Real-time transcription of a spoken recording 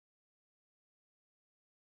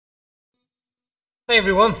Hey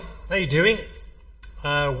everyone, how you doing?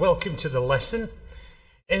 Welcome to the lesson.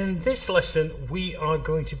 In this lesson we are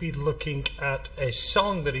going to be looking at a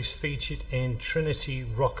song that is featured in Trinity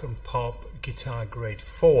Rock Pop Guitar Grade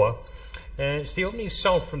 4. It's the opening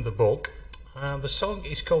song from the book. The song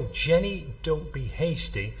is called Jenny Don't Be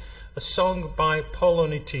Hasty, a song by Paolo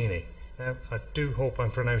Nutini. I do hope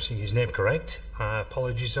I'm pronouncing his name correct.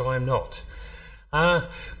 Apologies if I'm not.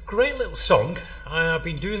 Great little song. I've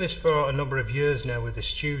been doing this for a number of years now with the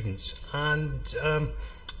students, and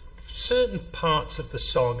certain parts of the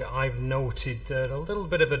song I've noted a little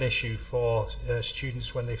bit of an issue for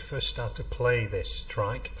students when they first start to play this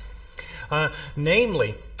track.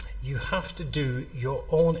 Namely, you have to do your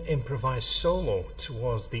own improvised solo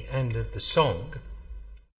towards the end of the song.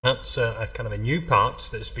 That's a kind of a new part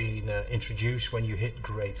that's been introduced when you hit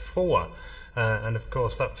grade 4. And of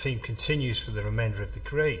course that theme continues for the remainder of the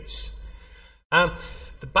grades.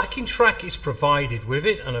 The backing track is provided with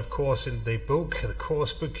it, and of course in the book, the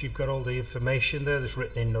course book, you've got all the information there that's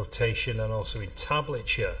written in notation and also in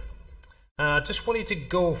tablature. I just wanted to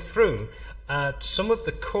go through some of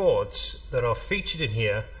the chords that are featured in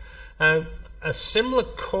here. A similar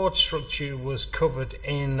chord structure was covered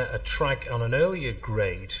in a track on an earlier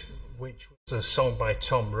grade, which was a song by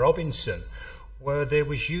Tom Robinson, where they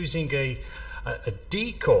was using a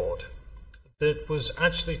D chord that was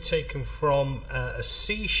actually taken from a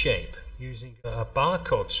C shape using a bar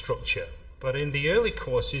chord structure. But in the early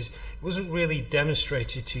courses, it wasn't really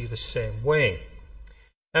demonstrated to you the same way.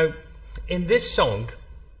 Now, in this song,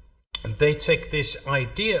 they take this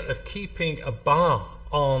idea of keeping a bar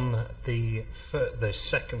on the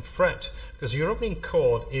second fret, because your opening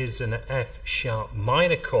chord is an F sharp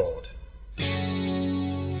minor chord.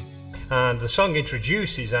 And the song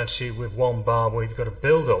introduces actually with one bar where you've got to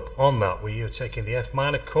build up on that, where you're taking the F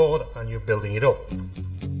minor chord and you're building it up.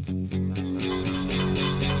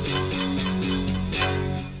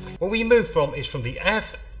 What we move from is from the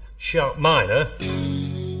F sharp minor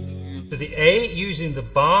to the A, using the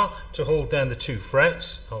bar to hold down the 2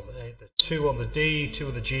 frets, the 2 on the D, 2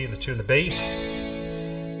 on the G and the 2 on the B.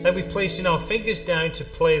 Then we're placing our fingers down to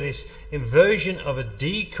play this inversion of a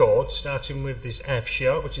D chord, starting with this F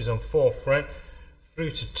sharp, which is on 4th fret, through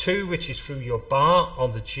to 2, which is through your bar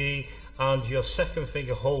on the G, and your second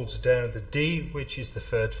finger holds down the D, which is the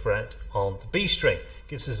 3rd fret on the B string.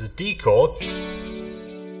 Gives us a D chord.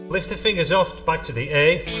 Lift the fingers off back to the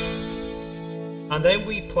A, and then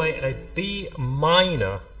we play a B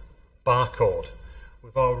minor bar chord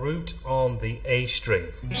with our root on the A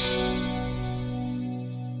string.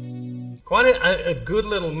 Quite a good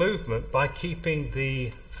little movement by keeping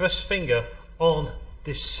the first finger on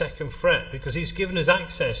this 2nd fret, because he's given us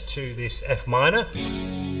access to this F minor,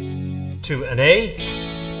 to an A,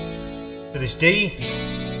 to this D,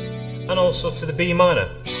 and also to the B minor.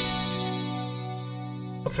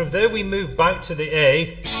 And from there we move back to the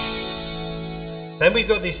A. Then we've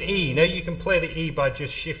got this E. Now you can play the E by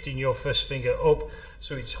just shifting your first finger up,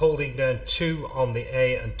 so it's holding down 2 on the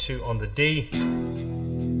A and 2 on the D.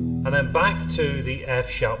 And then back to the F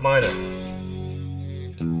sharp minor,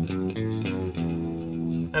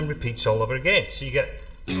 and repeats all over again. So you get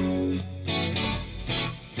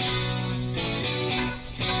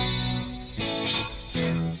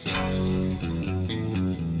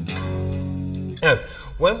now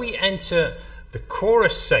when we enter the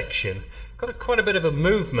chorus section, got quite a bit of a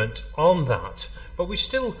movement on that, but we're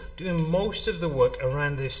still doing most of the work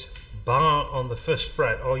around this bar on the 1st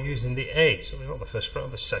fret, or using the A. So we're not on the 1st fret, on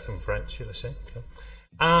the 2nd fret, should I say.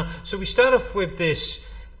 So we start off with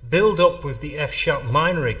this build up with the F sharp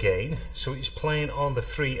minor again, so it's playing on the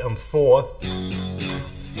 3 and 4.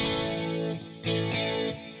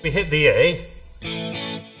 We hit the A,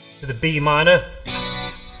 to the B minor,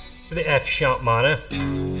 to the F sharp minor.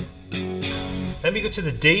 Then we go to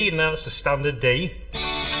the D, and now that's the standard D.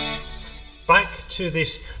 Back to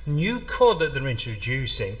this new chord that they're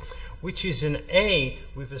introducing, which is an A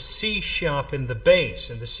with a C sharp in the bass,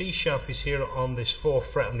 and the C sharp is here on this 4th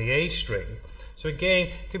fret on the A string. So again,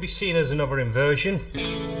 could be seen as another inversion.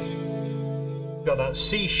 Got that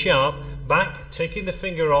C sharp back, taking the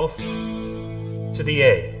finger off to the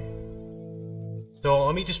A. So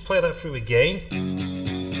let me just play that through again.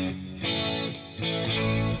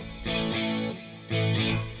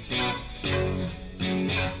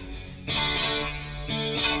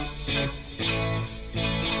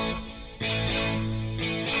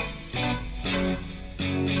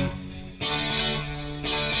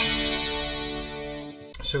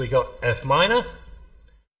 So we got F minor,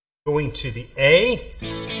 going to the A,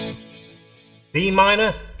 B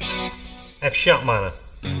minor, F sharp minor,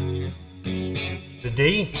 the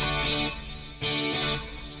D,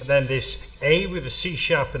 and then this A with a C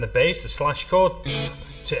sharp in the bass, the slash chord,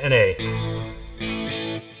 to an A.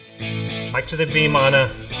 Back to the B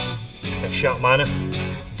minor, F sharp minor,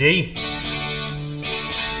 D,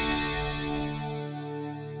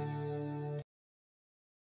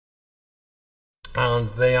 and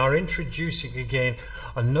they are introducing again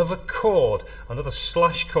another chord, another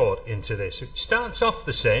slash chord into this. So it starts off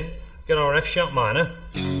the same, get our F sharp minor,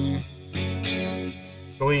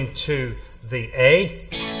 going to the A,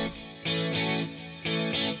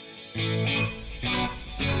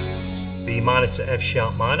 B minor to F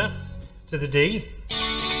sharp minor, to the D,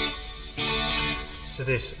 to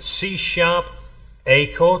this C sharp A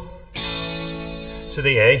chord, to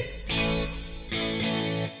the A.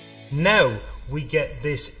 Now we get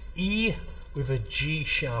this E with a G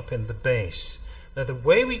sharp in the bass. Now the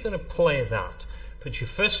way we're going to play that, put your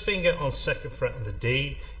first finger on 2nd fret on the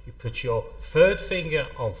D, you put your 3rd finger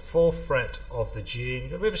on 4th fret of the G, and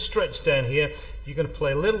you've got a bit of a stretch down here, you're going to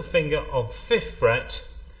play a little finger on 5th fret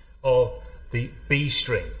of the B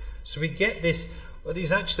string. So we get this, what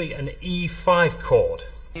is actually an E5 chord.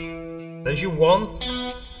 There's your 1,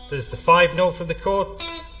 there's the 5 note from the chord,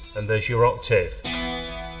 and there's your octave.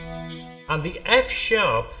 And the F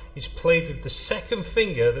sharp is played with the 2nd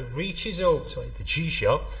finger that reaches over to the G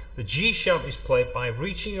sharp. The G sharp is played by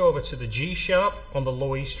reaching over to the G sharp on the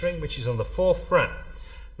low E string, which is on the 4th fret.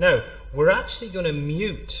 Now, we're actually going to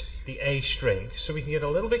mute the A string so we can get a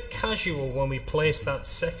little bit casual when we place that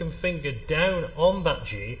 2nd finger down on that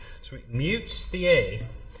G. So it mutes the A,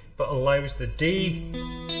 but allows the D,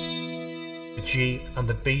 the G, and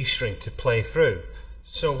the B string to play through.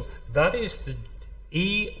 So that is the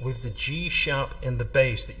E with the G sharp in the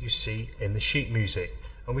bass that you see in the sheet music,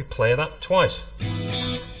 and we play that twice.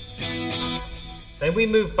 Then we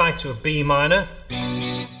move back to a B minor,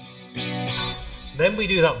 then we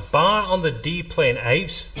do that bar on the D playing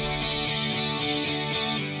eighths,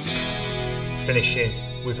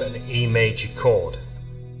 finishing with an E major chord.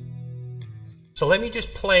 So let me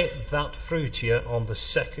just play that through to you on the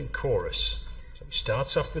 2nd chorus. So it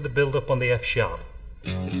starts off with the build up on the F sharp.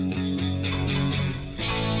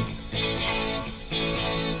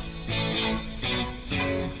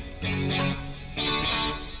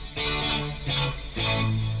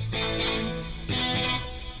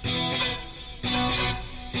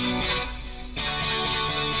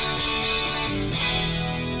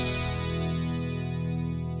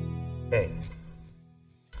 Okay.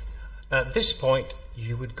 At this point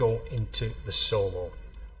you would go into the solo,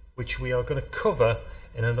 which we are going to cover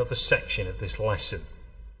in another section of this lesson.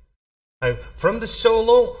 Now from the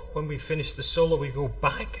solo, when we finish the solo, we go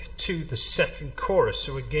back to the 2nd chorus.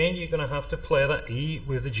 So again you're going to have to play that E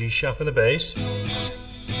with the G sharp in the bass,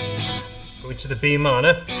 go into the B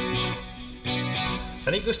minor,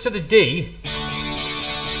 and it goes to the D,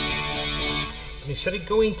 and instead of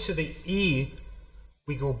going to the E,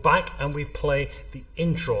 we go back and we play the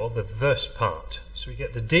intro, the verse part. So we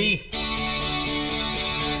get the D,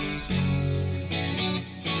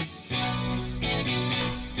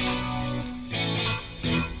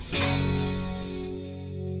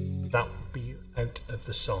 that would be out of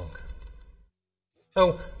the song.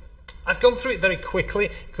 So I've gone through it very quickly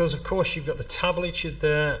because of course you've got the tablature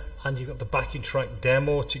there and you've got the backing track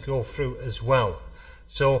demo to go through as well.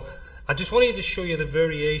 So I just wanted to show you the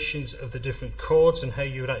variations of the different chords and how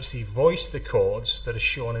you would actually voice the chords that are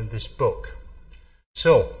shown in this book.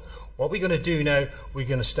 So what we're going to do now, we're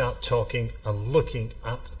going to start talking and looking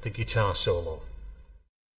at the guitar solo.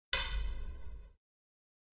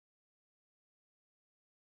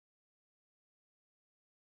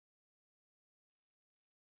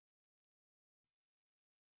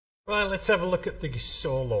 Right, let's have a look at the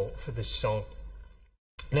solo for this song.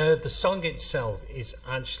 Now the song itself is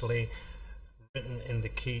actually written in the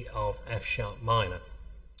key of F sharp minor.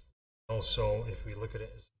 Also, if we look at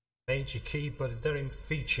it as a major key, but it then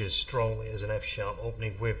features strongly as an F sharp,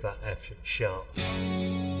 opening with that F sharp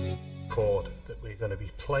chord that we're going to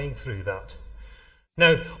be playing through that.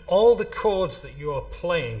 Now all the chords that you are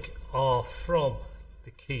playing are from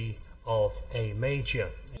the key of A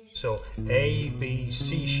major. So A, B,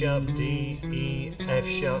 C sharp, D, E, F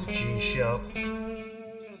sharp, G sharp.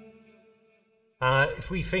 If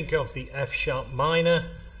we think of the F sharp minor,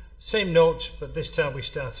 same notes, but this time we're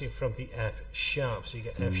starting from the F sharp. So you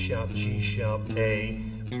get F sharp, G sharp, A,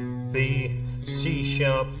 B, C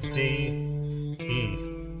sharp, D, E,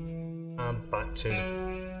 and back to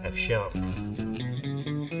F sharp.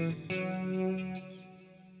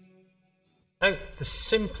 Now, the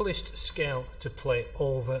simplest scale to play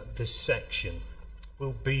over this section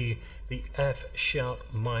will be the F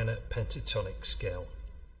sharp minor pentatonic scale.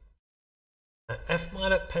 F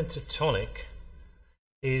minor pentatonic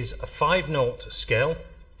is a 5-note scale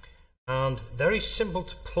and very simple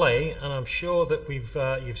to play, and I'm sure that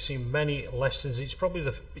you've seen many lessons. It's probably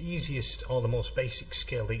the easiest or the most basic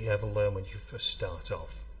scale that you ever learn when you first start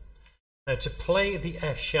off. Now, to play the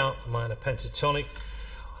F sharp minor pentatonic,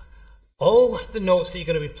 all the notes that you're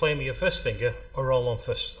going to be playing with your first finger are all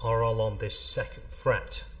on this second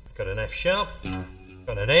fret. You've got an F sharp,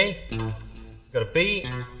 got an A, got a B,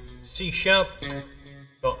 C sharp,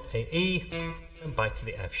 got an E, and back to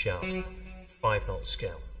the F sharp. 5-note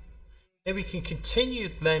scale. Now we can continue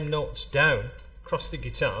them notes down across the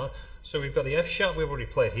guitar. So we've got the F sharp we've already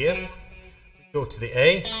played here. We go to the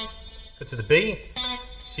A, go to the B,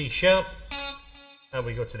 C sharp, and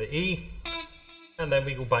we go to the E, and then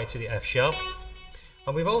we go back to the F sharp.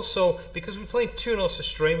 And we've also, because we're playing 2 notes a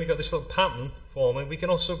string, we've got this little pattern forming. We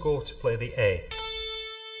can also go to play the A.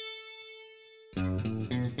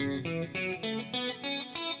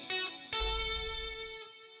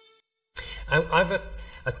 I've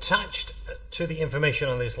attached to the information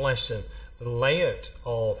on this lesson the layout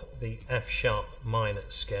of the F sharp minor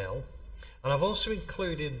scale, and I've also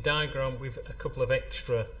included a diagram with a couple of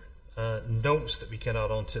extra notes that we can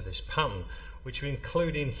add onto this pattern, which we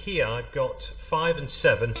include in here. I've got 5 and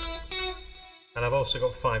 7, and I've also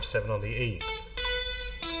got 5, 7 on the E.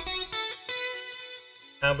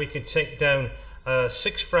 And we can take down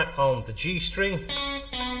 6th fret on the G string,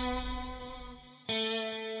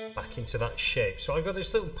 back into that shape. So I've got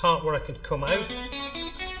this little part where I can come out,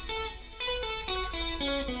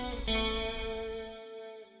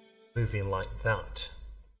 moving like that.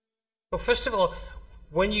 But first of all,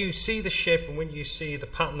 when you see the shape and when you see the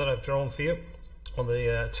pattern that I've drawn for you on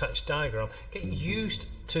the attached diagram, get used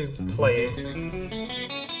to playing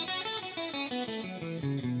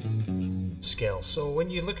scale. So when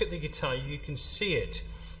you look at the guitar, you can see it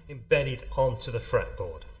embedded onto the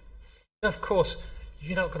fretboard. Now, of course,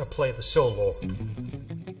 you're not going to play the solo.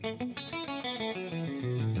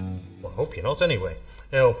 Well, I hope you're not anyway.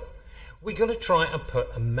 Now, we're going to try and put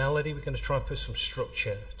a melody, we're going to try and put some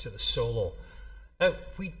structure to the solo. Now,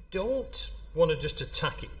 we don't want to just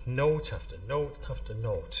attack it note after note after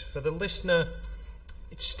note. For the listener,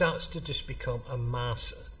 it starts to just become a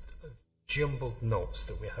mass of jumbled notes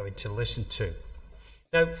that we're having to listen to.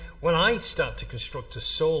 Now, when I start to construct a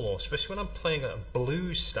solo, especially when I'm playing a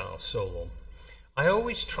blues style solo, I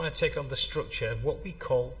always try to take on the structure of what we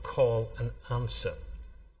call and answer.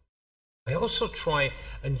 I also try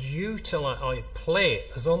and utilize, I play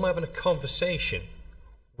it as though I'm having a conversation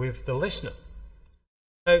with the listener.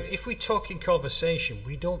 Now, if we talk in conversation,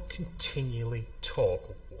 we don't continually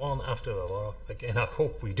talk one after another. Again, I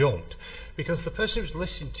hope we don't, because the person who's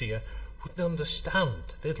listening to you wouldn't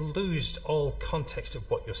understand. They'd lose all context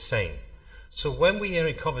of what you're saying. So when we are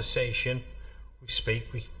in conversation, we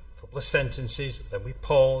speak, we couple of sentences, then we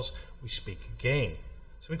pause, we speak again.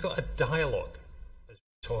 So we've got a dialogue as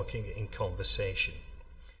we're talking in conversation.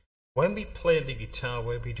 When we play the guitar,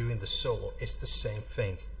 when we're doing the solo, it's the same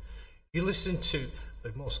thing. You listen to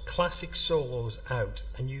the most classic solos out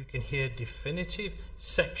and you can hear definitive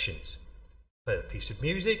sections. Play a piece of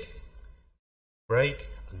music, break,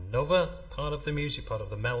 another part of the music, part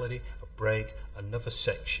of the melody, a break, another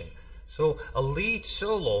section. So a lead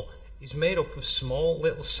solo is made up of small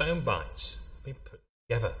little sound bites being put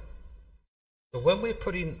together. So when we're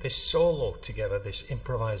putting this solo together, this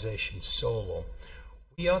improvisation solo,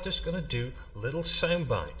 we are just going to do little sound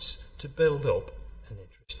bites to build up an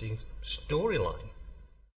interesting storyline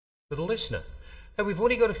for the listener. Now, we've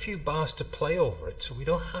only got a few bars to play over it, so we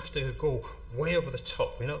don't have to go way over the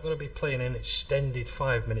top. We're not going to be playing an extended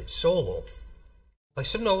 5-minute solo. Play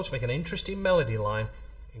some notes, make an interesting melody line,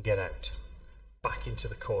 and get out. Back into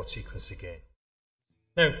the chord sequence again.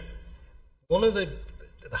 Now, one of the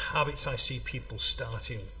habits I see people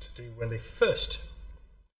starting to do when they first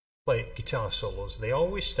play guitar solos, they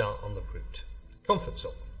always start on the root, comfort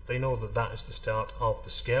zone. They know that that is the start of the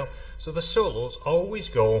scale, so the solos always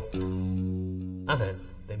go and then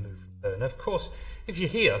they move from there. And of course, if you're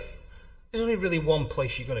here, there's only really one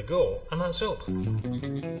place you're going to go, and that's up.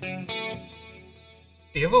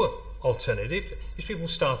 The other alternative is people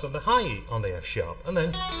start on the high E on the F sharp, and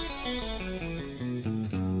then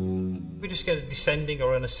we just get a descending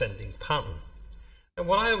or an ascending pattern. And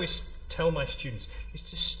what I always tell my students is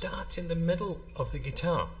to start in the middle of the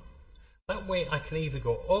guitar. That way I can either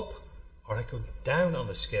go up or I go down on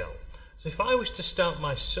the scale. So if I was to start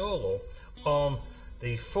my solo on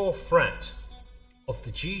the 4th fret of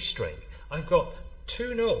the G string, I've got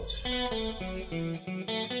 2 notes.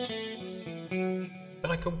 Then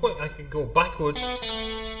I can go backwards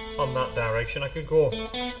on that direction. I could go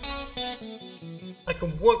I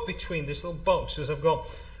can work between this little box, because I've got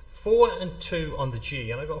 4 and 2 on the G,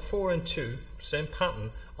 and I've got 4 and 2, same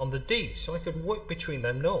pattern, on the D, so I could work between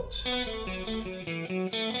them notes.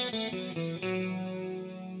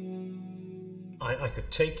 I could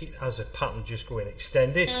take it as a pattern, just going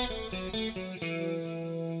extended,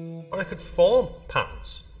 or I could form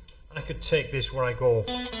patterns. I could take this where I go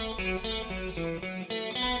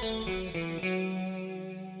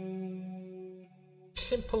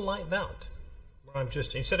simple like that, where I'm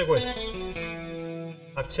just, instead of going,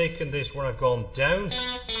 I've taken this where I've gone down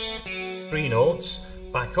 3 notes,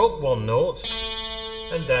 back up 1 note,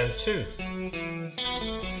 and down 2.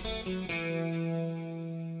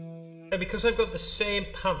 And because I've got the same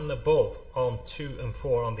pattern above on 2 and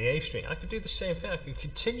 4 on the A string, I could do the same thing. I could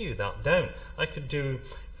continue that down. I could do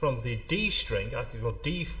from the D string, I could go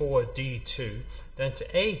D4, D2, down to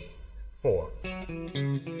A4.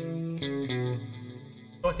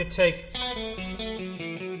 So I could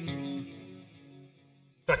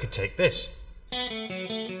take this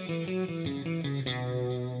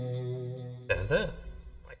down there,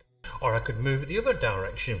 or I could move it the other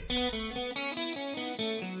direction.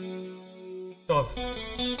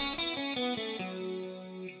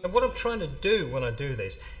 And what I'm trying to do when I do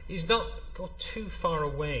this is not go too far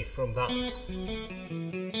away from that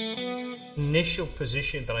initial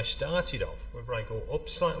position that I started off, whether I go up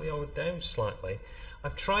slightly or down slightly.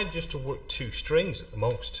 I've tried just to work 2 strings at the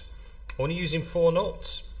most, only using 4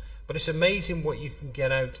 notes, but it's amazing what you can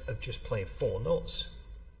get out of just playing 4 notes.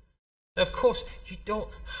 Now, of course, you don't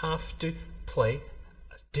have to play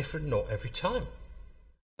a different note every time.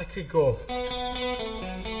 I could go,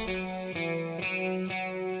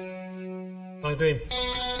 I'm doing,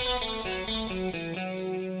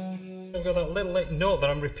 I've got that little note that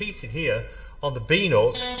I'm repeating here on the B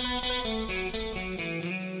note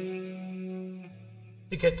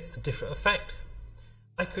to get a different effect.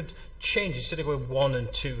 I could change, instead of going 1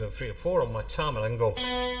 and 2 and 3 and 4 on my time, and I can go,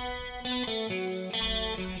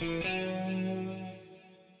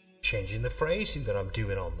 changing the phrasing that I'm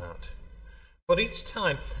doing on that. But each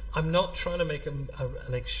time, I'm not trying to make an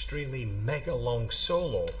extremely mega long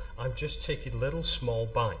solo. I'm just taking little small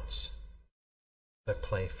bites that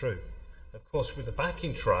play through. Of course, with the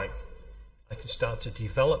backing track, I can start to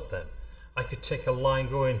develop them. I could take a line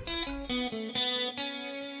going,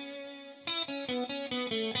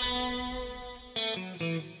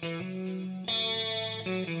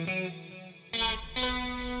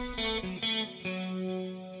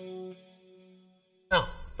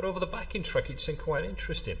 but over the backing track it sounds quite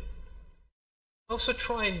interesting. I also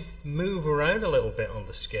try and move around a little bit on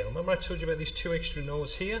the scale. Remember I told you about these 2 extra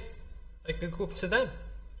notes here? I can go up to them,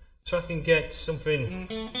 so I can get something.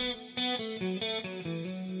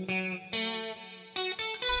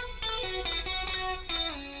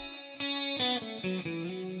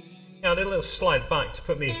 I did a little slide back to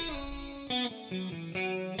put me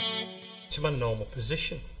to my normal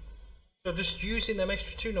position. So just using them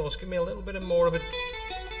extra 2 notes give me a little bit of more of a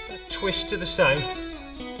twist to the sound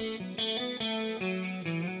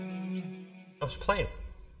I was playing.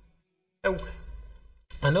 Now,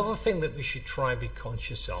 another thing that we should try and be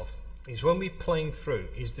conscious of is when we're playing through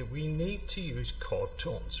is that we need to use chord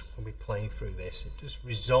tones when we're playing through this. It just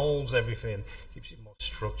resolves everything, keeps it more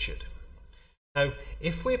structured. Now,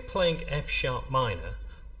 if we're playing F sharp minor,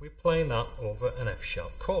 we're playing that over an F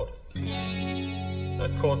sharp chord.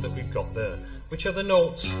 That chord that we've got there, which are the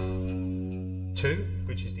notes 2,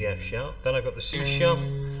 which is the F sharp, then I've got the C sharp,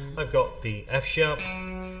 I've got the F sharp,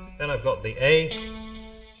 then I've got the A,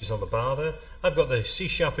 which is on the bar there, I've got the C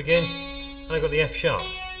sharp again, and I've got the F sharp.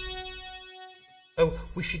 And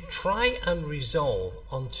we should try and resolve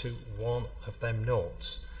onto one of them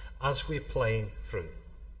notes as we're playing through.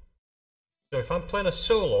 So if I'm playing a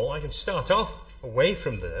solo, I can start off away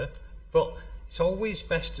from there, but it's always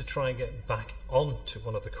best to try and get back onto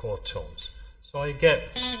one of the chord tones. So I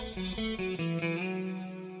get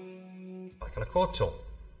back on a chord tone.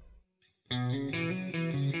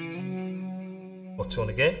 Chord tone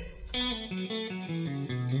again.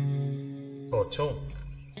 Chord tone.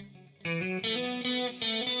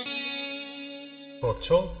 Chord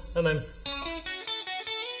tone, and then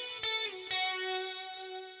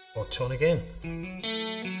chord tone again.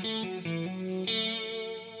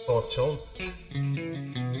 Chord tone.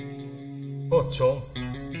 Chord tone.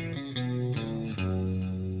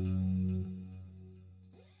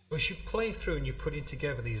 As you play through and you're putting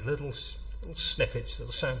together these little snippets,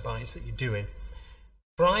 little sound bites that you're doing,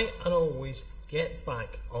 try and always get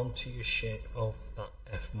back onto your shape of that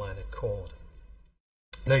F minor chord.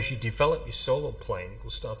 Now, as you develop your solo playing,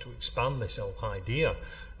 you'll start to expand this whole idea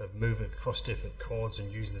of moving across different chords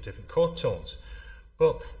and using the different chord tones.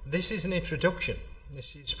 But this is an introduction.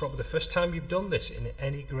 This is probably the first time you've done this in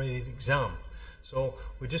any graded exam. So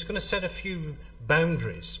we're just going to set a few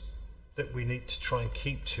boundaries that we need to try and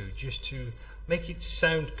keep to, just to make it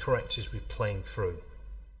sound correct as we're playing through.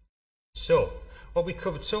 So what we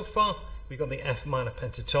covered so far, we got the F minor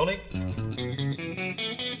pentatonic.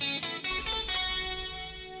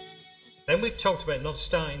 Then we've talked about not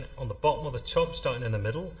starting on the bottom or the top, starting in the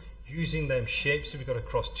middle, using them shapes that we've got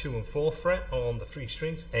across 2 and 4 fret on the 3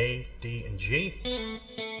 strings, A, D and G.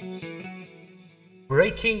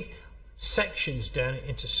 Breaking sections down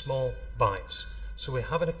into small bites. So we're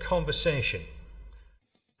having a conversation.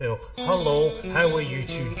 You know, hello, how are you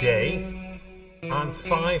today? I'm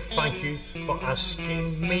fine, thank you for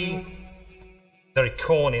asking me. Very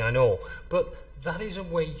corny, I know, but that is a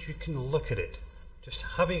way you can look at it. Just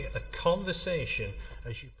having a conversation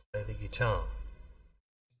as you play the guitar.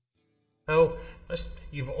 Now,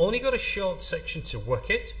 you've only got a short section to work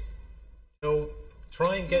it, so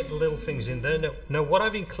try and get the little things in there. Now what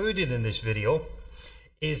I've included in this video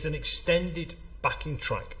is an extended backing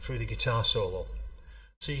track through the guitar solo.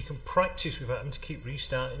 So you can practice without having to keep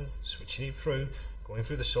restarting, switching it through, going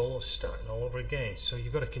through the solo, starting all over again. So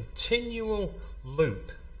you've got a continual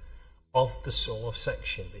loop of the solo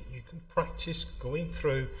section that you can practice going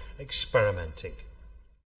through, experimenting.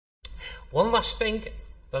 One last thing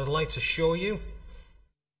that I'd like to show you.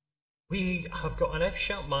 We have got an F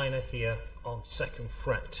sharp minor here on 2nd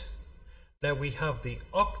fret. Now we have the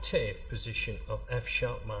octave position of F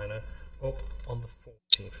sharp minor up on the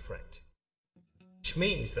 14th fret, which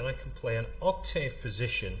means that I can play an octave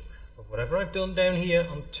position of whatever I've done down here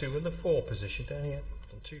on 2 and the 4 position down here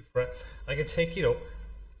on 2 fret. I can take it up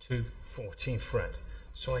to 14th fret.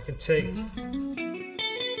 So I can take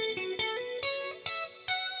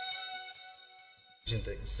using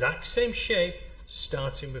the exact same shape,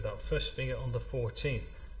 starting with that first finger on the 14th.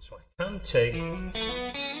 So I can take and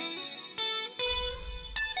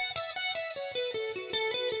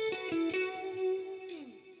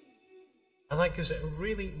that gives it a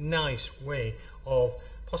really nice way of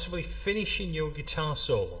possibly finishing your guitar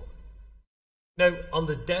solo. Now, on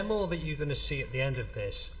the demo that you're going to see at the end of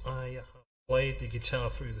this, I have played the guitar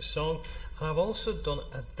through the song, and I've also done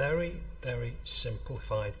a very, very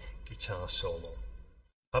simplified guitar solo.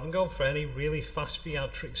 I haven't gone for any really fast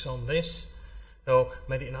theatrics on this. No,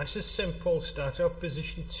 made it nice and simple. Started off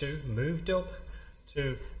position 2, moved up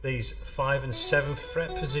to these 5 and 7th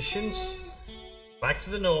fret positions, back to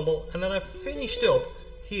the normal, and then I finished up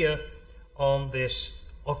here on this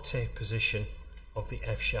octave position of the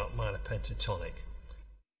F sharp minor pentatonic.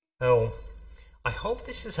 Now, I hope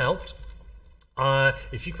this has helped.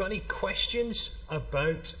 If you've got any questions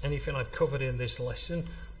about anything I've covered in this lesson,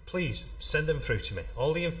 please send them through to me.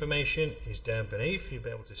 All the information is down beneath. You'll be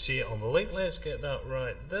able to see it on the link. Let's get that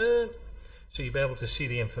right there. So you'll be able to see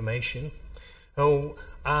the information. So,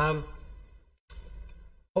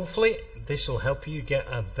 hopefully this will help you get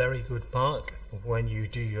a very good mark when you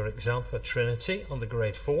do your exam for Trinity on the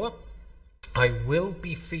grade 4. I will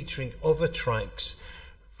be featuring other tracks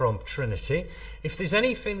from Trinity. If there's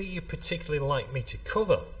anything that you particularly like me to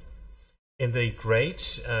cover in the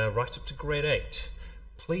grades, right up to grade 8,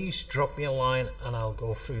 please drop me a line and I'll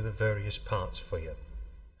go through the various parts for you.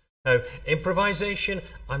 Now, improvisation,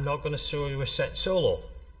 I'm not going to show you a set solo.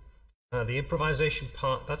 The improvisation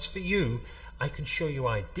part, that's for you. I can show you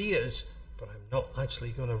ideas, but I'm not actually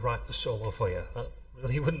going to write the solo for you. That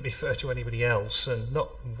really wouldn't be fair to anybody else, and not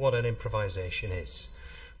what an improvisation is.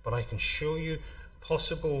 But I can show you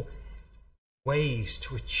possible ways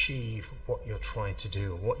to achieve what you're trying to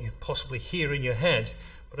do, what you possibly hear in your head,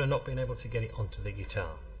 but are not being able to get it onto the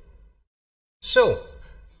guitar. So,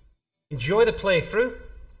 enjoy the playthrough,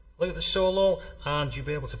 look at the solo, and you'll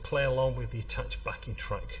be able to play along with the attached backing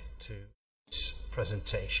track to this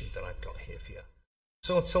presentation that I've got here for you.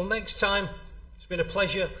 So until next time, it's been a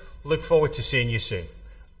pleasure. Look forward to seeing you soon.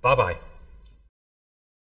 Bye bye.